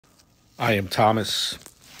I am Thomas,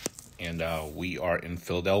 and we are in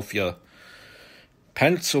Philadelphia,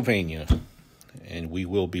 Pennsylvania, and we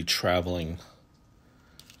will be traveling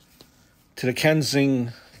to the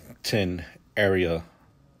Kensington area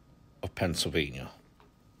of Pennsylvania.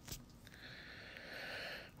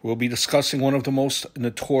 We'll be discussing one of the most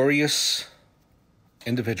notorious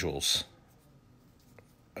individuals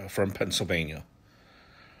from Pennsylvania,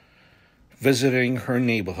 visiting her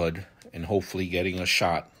neighborhood and hopefully getting a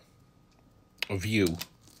view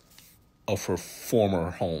of her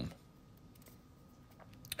former home.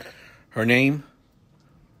 Her name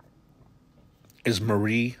is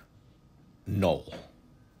Marie Knoll.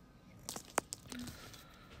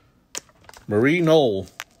 Marie Knoll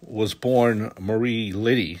was born Marie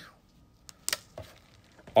Liddy,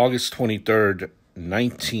 August 23rd,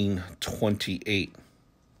 1928,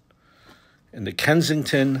 in the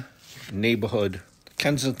Kensington neighborhood,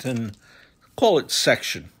 Kensington, call it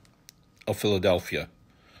section of Philadelphia,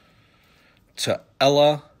 to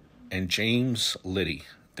Ella and James Liddy.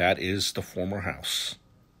 That is the former house.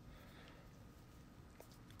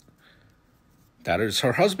 That is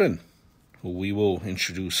her husband, who we will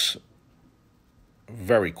introduce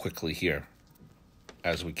very quickly here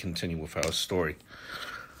as we continue with our story.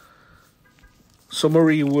 So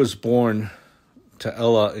Marie was born to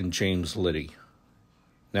Ella and James Liddy.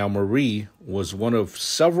 Now, Marie was one of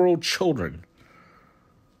several children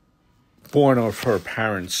born of her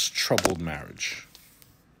parents' troubled marriage.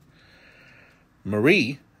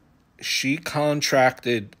 Marie, she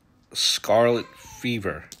contracted scarlet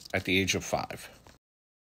fever at the age of 5.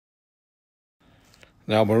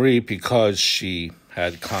 Now, Marie, because she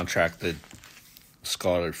had contracted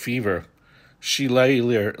scarlet fever, she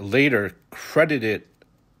later credited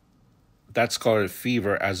that scarlet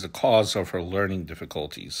fever as the cause of her learning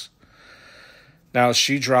difficulties. Now,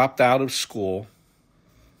 she dropped out of school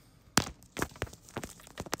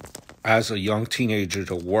as a young teenager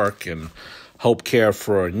to work and help care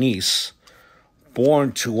for a niece,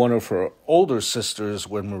 born to one of her older sisters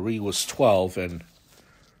when Marie was 12 and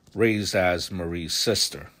raised as Marie's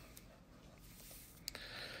sister.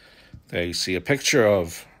 There you see a picture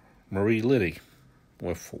of Marie Liddy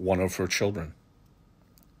with one of her children.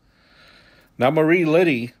 Now, Marie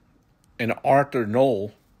Liddy and Arthur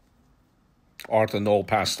Knoll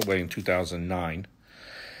passed away in 2009.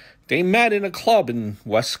 They met in a club in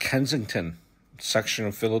West Kensington section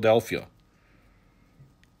of Philadelphia.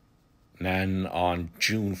 And then on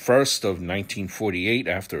June 1st of 1948,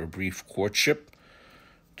 after a brief courtship,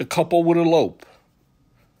 the couple would elope.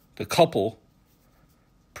 The couple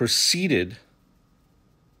proceeded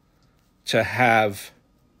to have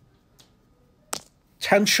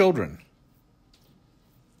 10 children.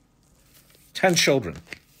 10 children.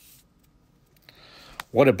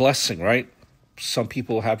 What a blessing, right? Some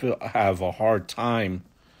people have a hard time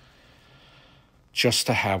just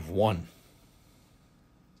to have one.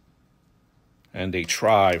 And they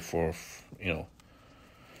try for,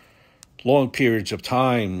 long periods of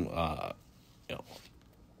time.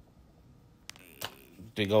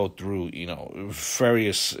 They go through,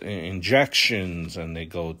 various injections, and they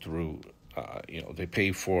go through, they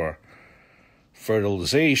pay for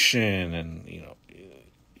fertilization, and,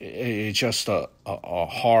 it's just a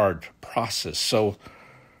hard process. So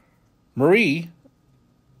Marie,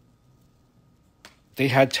 they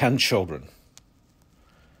had 10 children.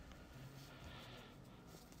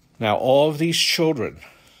 Now, all of these children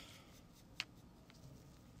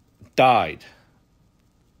died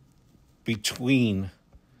between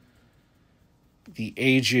the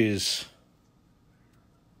ages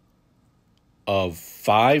of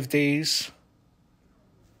 5 days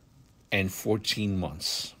and 14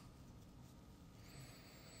 months.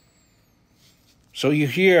 So you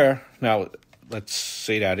hear, now let's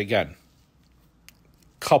say that again.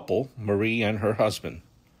 Couple, Marie and her husband,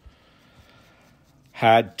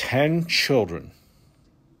 had 10 children,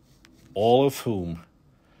 all of whom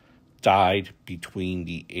died between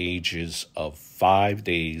the ages of 5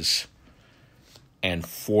 days and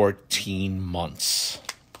 14 months.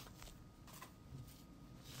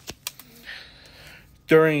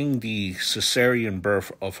 During the cesarean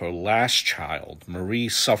birth of her last child, Marie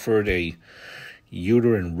suffered a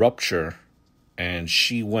uterine rupture, and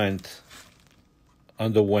she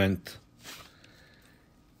underwent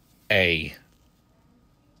a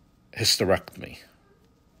hysterectomy.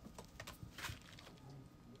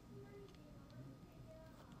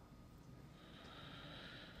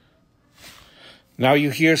 Now you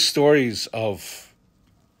hear stories of,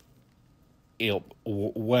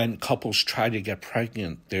 when couples try to get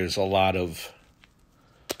pregnant, there's a lot of,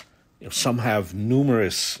 some have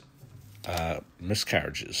numerous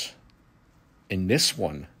miscarriages. In this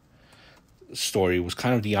one story, it was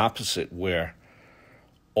kind of the opposite, where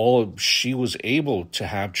she was able to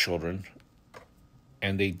have children,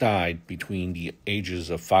 and they died between the ages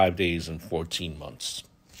of 5 days and 14 months.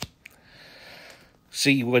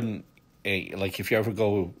 See, like if you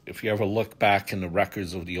ever look back in the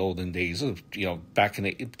records of the olden days, back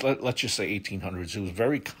in let's just say 1800s, it was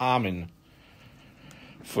very common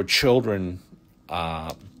for children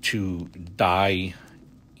to die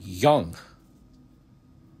young.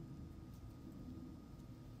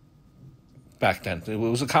 Back then, it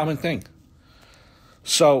was a common thing.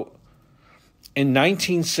 So, in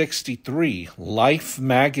 1963, Life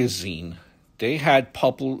magazine, they had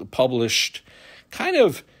published kind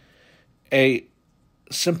of a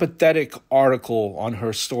sympathetic article on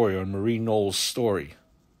her story, on Marie Knoll's story.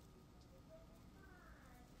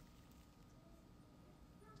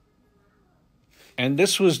 And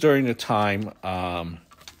this was during the time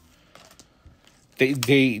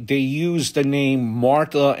they used the name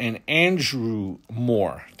Martha and Andrew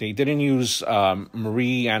Moore. They didn't use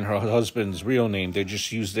Marie and her husband's real name. They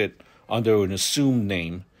just used it under an assumed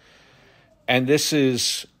name. And this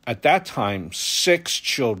is, at that time,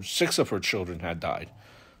 six of her children had died.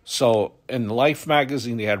 So in Life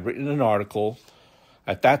magazine, they had written an article.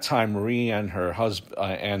 At that time, Marie and her husband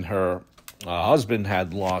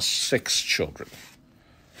had lost 6 children.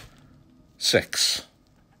 6.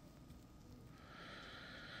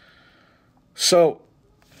 So,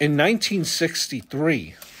 in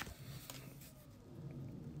 1963,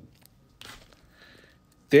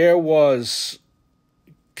 there was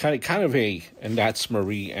kind of and that's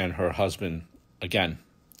Marie and her husband again.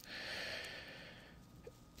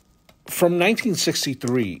 From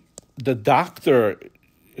 1963, there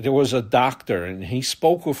was a doctor, and he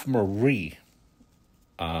spoke with Marie.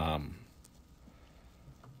 And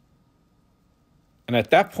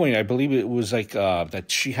at that point, I believe it was like that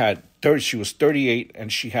she was 38,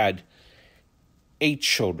 and she had 8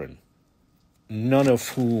 children, none of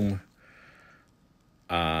whom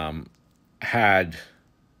had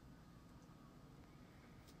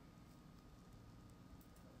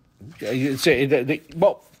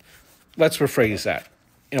well, let's rephrase that.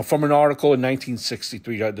 From an article in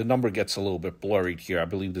 1963, the number gets a little bit blurry here. I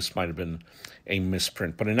believe this might have been a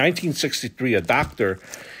misprint. But in 1963, a doctor,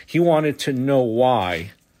 he wanted to know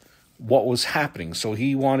what was happening. So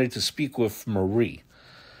he wanted to speak with Marie.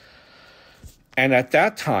 And at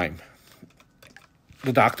that time,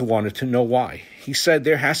 the doctor wanted to know why. He said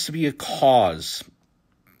there has to be a cause,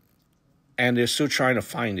 and they're still trying to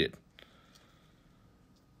find it.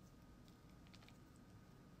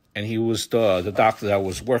 And he was the doctor that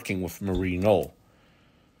was working with Marie Knoll.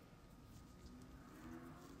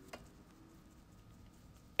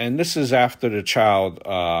 And this is after the child,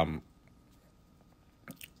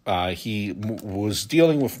 he was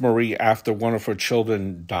dealing with Marie after one of her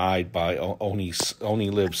children died by only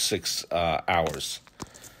lived 6 hours.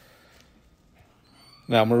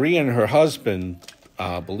 Now, Marie and her husband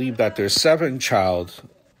believe that their 7th child,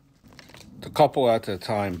 the couple at the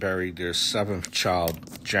time buried their 7th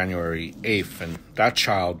child January 8th, and that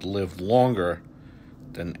child lived longer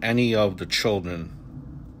than any of the children,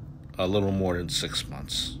 a little more than 6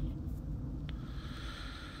 months.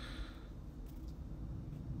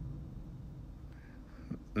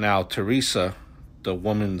 Now, Teresa, the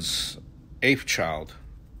woman's 8th child,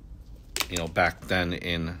 back then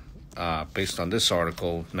in, based on this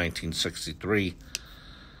article, 1963,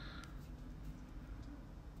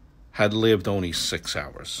 had lived only 6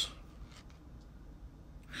 hours.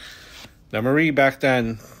 Now, Marie back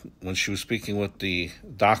then, when she was speaking with the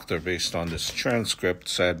doctor based on this transcript,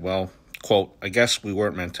 said, well, quote, I guess we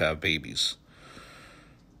weren't meant to have babies.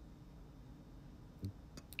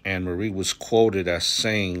 And Marie was quoted as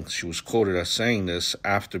saying this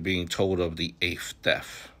after being told of the 8th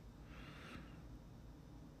death.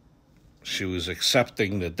 She was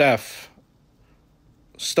accepting the death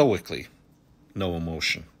stoically, no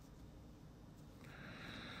emotion.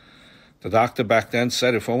 The doctor back then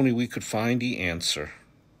said, if only we could find the answer.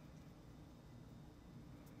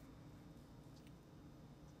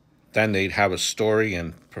 Then they'd have a story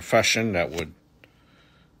and profession that would,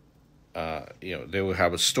 they would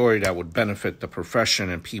have a story that would benefit the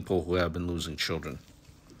profession and people who have been losing children.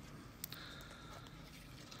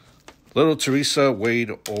 Little Teresa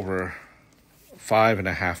weighed over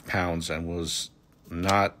 5.5 pounds and was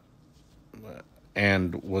not,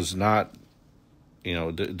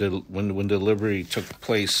 when delivery took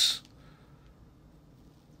place,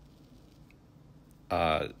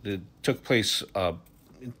 it took place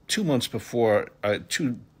 2 months before, it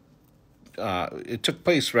took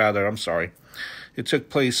place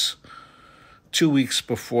 2 weeks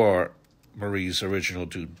before Marie's original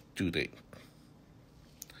due date.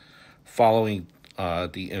 Following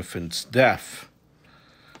the infant's death,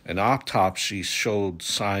 an autopsy showed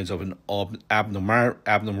signs of an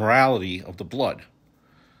abnormality of the blood.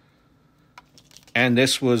 And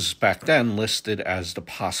this was back then listed as the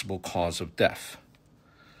possible cause of death.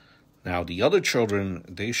 Now, the other children,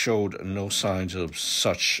 they showed no signs of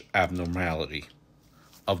such abnormality.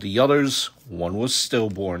 Of the others, one was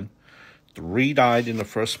stillborn, 3 died in the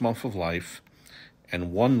first month of life,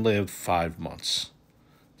 and 1 lived 5 months.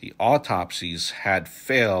 The autopsies had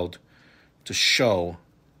failed to show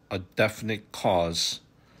a definite cause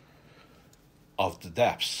of the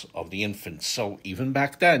deaths of the infants. So even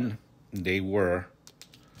back then, they were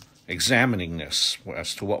examining this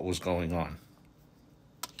as to what was going on.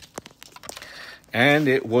 And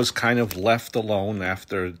it was kind of left alone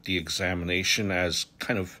after the examination as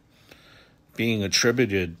kind of being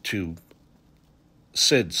attributed to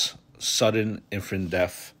SIDS, Sudden Infant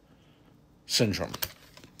Death Syndrome.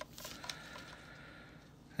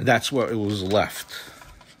 And that's where it was left.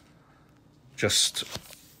 Just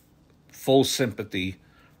full sympathy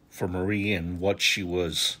for Marie and what she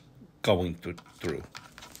was going through.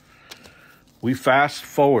 We fast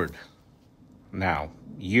forward now,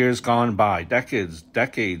 years gone by, decades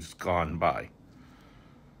gone by.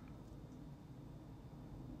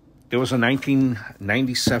 There was a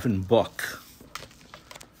 1997 book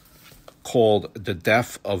called The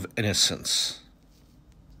Death of Innocence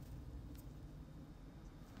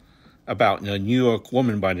about a New York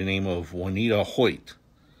woman by the name of Juanita Hoyt,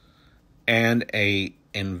 and a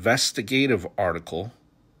investigative article,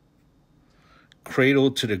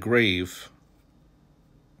 Cradle to the Grave,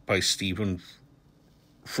 by Stephen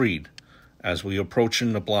Fried, as we approach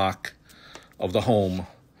in the block of the home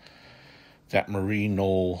that Marie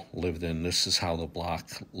Knoll lived in. This is how the block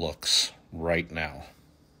looks right now.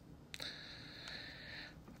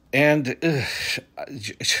 And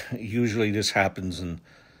usually this happens, and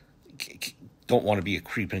don't want to be a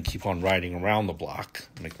creep and keep on riding around the block,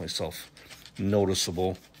 make myself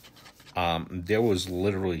noticeable. There was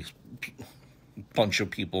literally a bunch of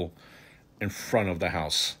people in front of the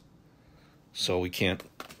house, so we can't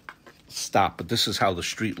stop. But this is how the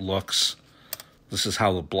street looks. This is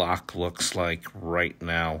how the block looks like right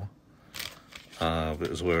now,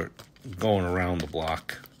 as we're going around the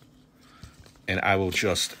block. And I will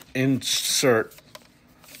just insert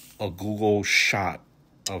a Google shot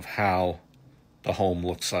of how the home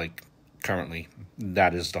looks like currently.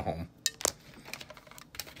 That is the home.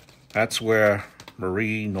 That's where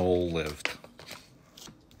Marie Knoll lived.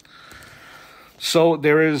 So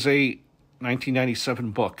there is a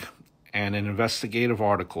 1997 book and an investigative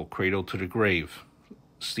article, Cradle to the Grave,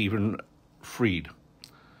 Stephen Fried,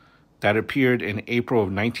 that appeared in April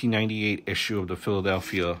of 1998 issue of the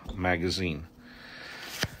Philadelphia magazine.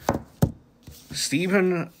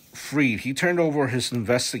 Stephen Fried, he turned over his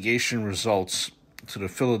investigation results to the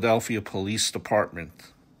Philadelphia Police Department.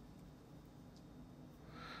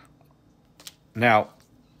 Now,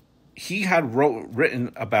 he had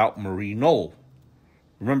written about Marie Knoll.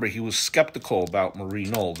 Remember, he was skeptical about Marie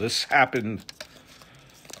Knoll. This happened,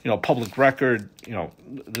 public record,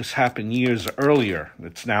 this happened years earlier.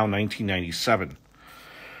 It's now 1997.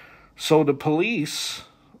 So the police,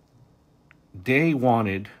 they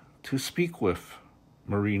wanted to speak with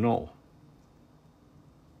Marie Knoll.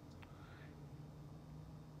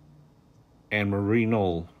 And Marie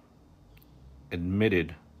Knoll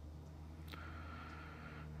admitted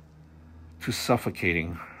to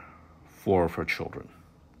suffocating 4 of her children.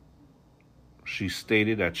 She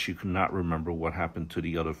stated that she could not remember what happened to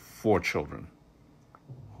the other 4 children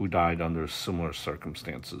who died under similar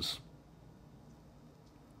circumstances.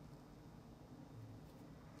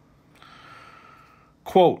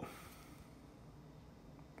 Quote,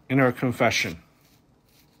 in her confession,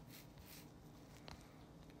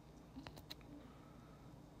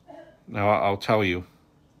 now I'll tell you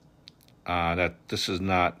that this is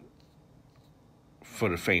not for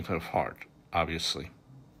the faint of heart, obviously.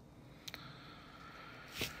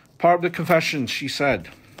 Part of the confession, she said,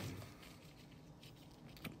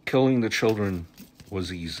 killing the children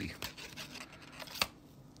was easy.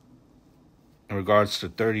 In regards to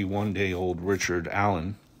 31-day-old Richard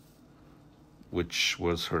Allen, which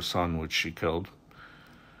was her son, which she killed,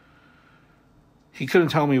 he couldn't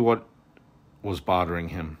tell me what was bothering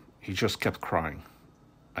him. He just kept crying.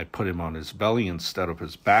 I put him on his belly instead of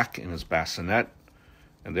his back in his bassinet,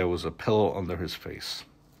 and there was a pillow under his face.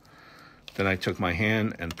 Then I took my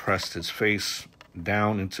hand and pressed his face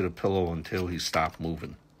down into the pillow until he stopped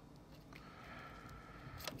moving.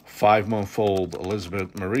 5-month-old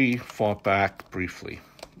Elizabeth Marie fought back briefly.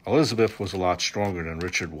 Elizabeth was a lot stronger than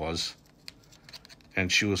Richard was,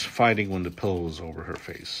 and she was fighting when the pillow was over her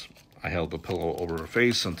face. I held the pillow over her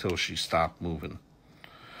face until she stopped moving.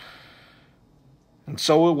 And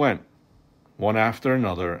so it went, one after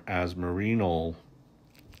another, as Marie Knoll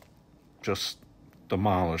just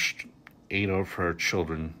demolished 8 of her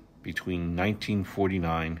children between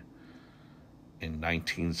 1949 and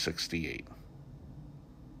 1968.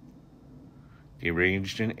 They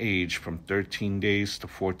ranged in age from 13 days to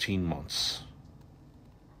 14 months.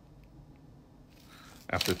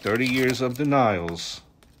 After 30 years of denials,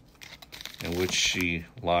 in which she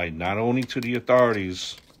lied not only to the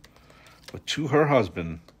authorities, but to her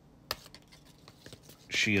husband,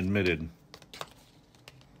 she admitted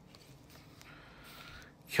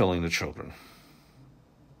killing the children.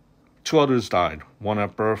 2 others died, one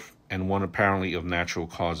at birth and one apparently of natural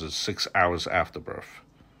causes 6 hours after birth.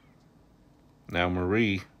 Now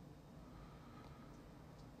Marie,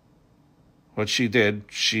 what she did,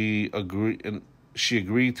 she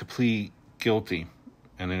agreed to plead guilty,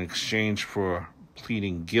 and in exchange for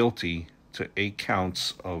pleading guilty to 8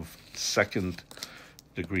 counts of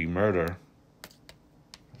second-degree murder,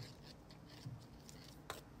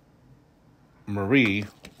 Marie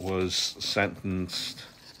was sentenced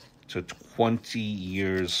to 20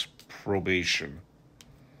 years probation.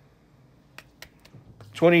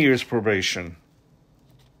 20 years probation.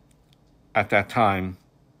 At that time,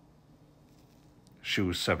 she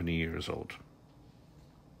was 70 years old.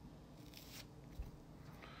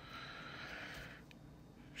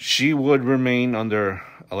 She would remain under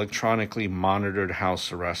electronically monitored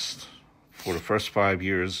house arrest for the first 5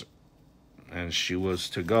 years, and she was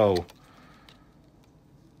to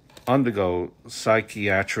undergo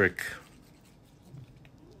psychiatric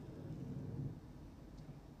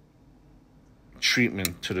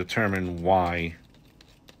treatment to determine why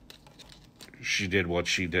she did what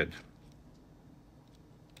she did.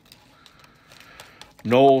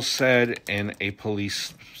 Knoll said in a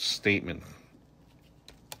police statement,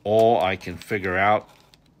 "All I can figure out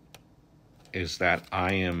is that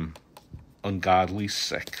I am ungodly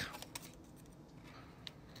sick.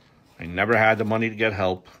 I never had the money to get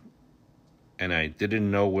help, and I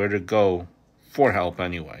didn't know where to go for help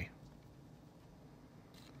anyway."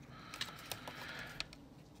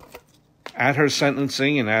 At her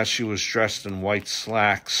sentencing, and as she was dressed in white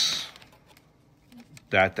slacks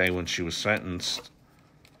that day when she was sentenced,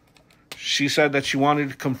 she said that she wanted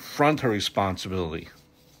to confront her responsibility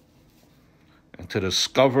and to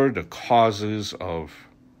discover the causes of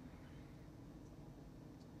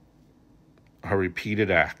her repeated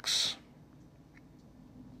acts,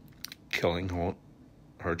 killing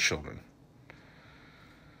her children.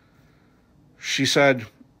 She said,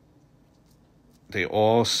 "They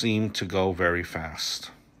all seem to go very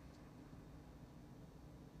fast."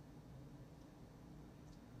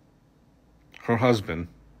 Her husband,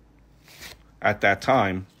 at that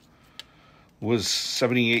time, was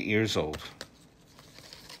 78 years old.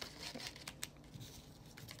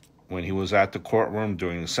 When he was at the courtroom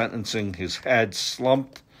during the sentencing, his head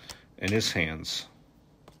slumped in his hands.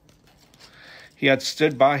 He had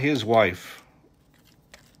stood by his wife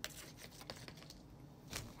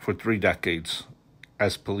for 3 decades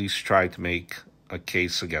as police tried to make a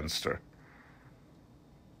case against her.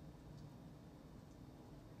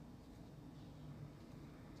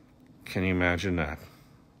 Can you imagine that?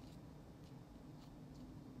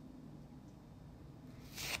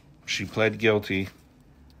 She pled guilty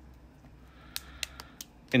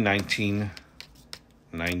in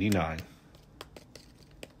 1999.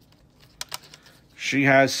 She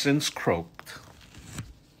has since croaked.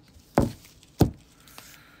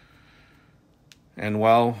 And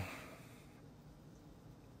well,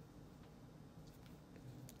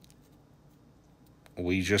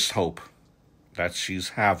 we just hope that she's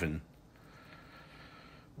having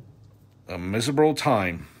a miserable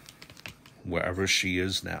time wherever she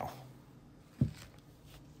is now.